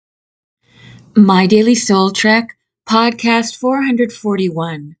My Daily Soul Trek, Podcast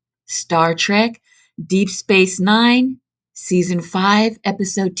 441, Star Trek, Deep Space Nine, Season 5,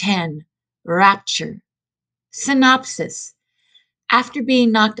 Episode 10, Rapture. Synopsis. After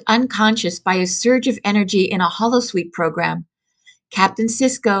being knocked unconscious by a surge of energy in a holosuite program, Captain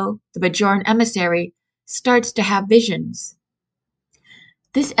Sisko, the Bajoran emissary, starts to have visions.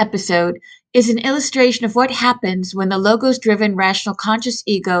 This episode is an illustration of what happens when the logos driven rational conscious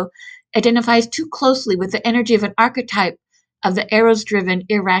ego identifies too closely with the energy of an archetype of the eros driven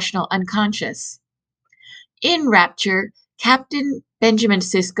irrational unconscious. In Rapture, Captain Benjamin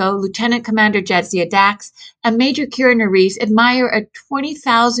Sisko, Lieutenant Commander Jadzia Dax, and Major Kira Nerys admire a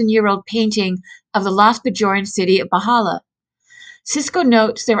 20,000-year-old painting of the lost Bajoran city of Bahala. Sisko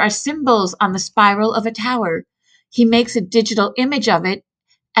notes there are symbols on the spiral of a tower. He makes a digital image of it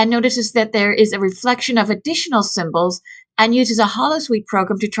and notices that there is a reflection of additional symbols and uses a holosuite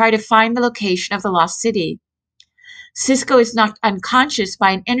program to try to find the location of the lost city. Sisko is knocked unconscious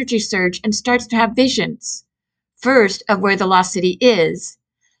by an energy surge and starts to have visions, first of where the lost city is,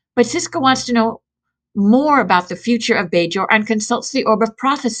 but Sisko wants to know more about the future of Bajor and consults the Orb of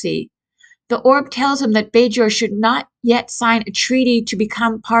Prophecy. The orb tells him that Bajor should not yet sign a treaty to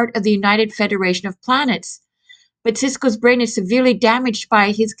become part of the United Federation of Planets, but Sisko's brain is severely damaged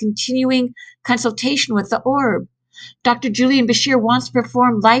by his continuing consultation with the orb. Dr. Julian Bashir wants to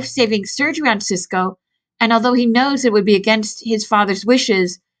perform life-saving surgery on Sisko, and although he knows it would be against his father's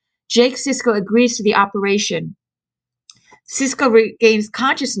wishes, Jake Sisko agrees to the operation. Sisko regains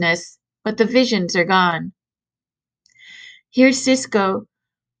consciousness, but the visions are gone. Here's Sisko,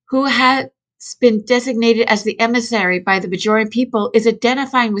 who has been designated as the emissary by the Bajoran people, is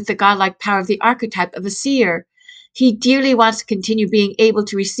identifying with the godlike power of the archetype of a seer. He dearly wants to continue being able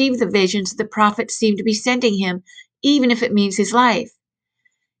to receive the visions the prophets seem to be sending him, even if it means his life.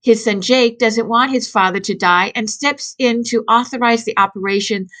 His son Jake doesn't want his father to die and steps in to authorize the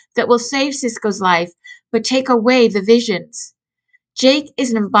operation that will save Sisko's life, but take away the visions. Jake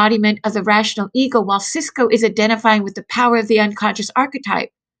is an embodiment of the rational ego, while Sisko is identifying with the power of the unconscious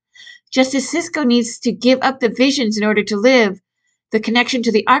archetype. Just as Sisko needs to give up the visions in order to live, the connection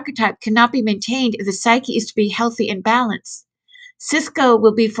to the archetype cannot be maintained if the psyche is to be healthy and balanced. Sisko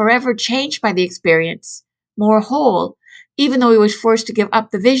will be forever changed by the experience, more whole, even though he was forced to give up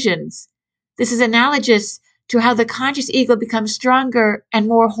the visions. This is analogous to how the conscious ego becomes stronger and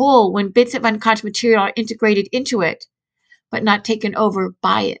more whole when bits of unconscious material are integrated into it, but not taken over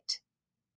by it.